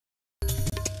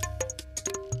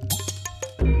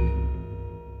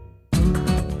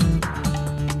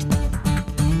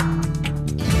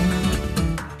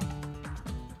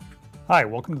Hi,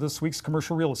 welcome to this week's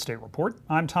Commercial Real Estate Report.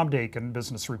 I'm Tom Dakin,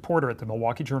 business reporter at the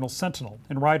Milwaukee Journal-Sentinel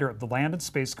and writer of the Land and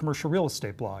Space Commercial Real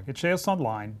Estate blog at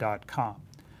jsonline.com.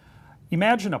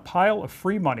 Imagine a pile of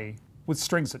free money with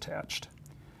strings attached.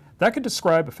 That could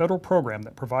describe a federal program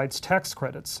that provides tax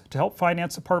credits to help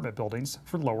finance apartment buildings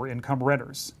for lower-income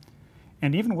renters.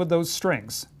 And even with those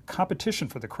strings, competition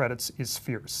for the credits is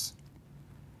fierce.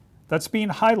 That's being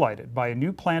highlighted by a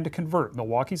new plan to convert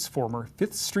Milwaukee's former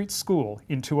 5th Street School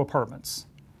into apartments.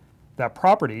 That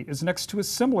property is next to a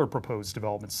similar proposed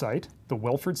development site, the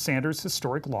Wilfred Sanders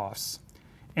Historic Lofts,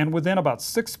 and within about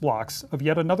 6 blocks of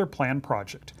yet another planned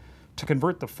project to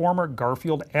convert the former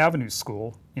Garfield Avenue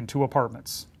School into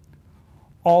apartments.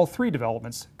 All 3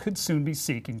 developments could soon be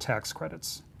seeking tax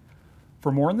credits.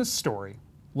 For more on this story,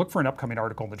 look for an upcoming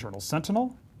article in the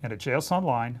Journal-Sentinel and at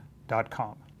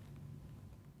jsonline.com.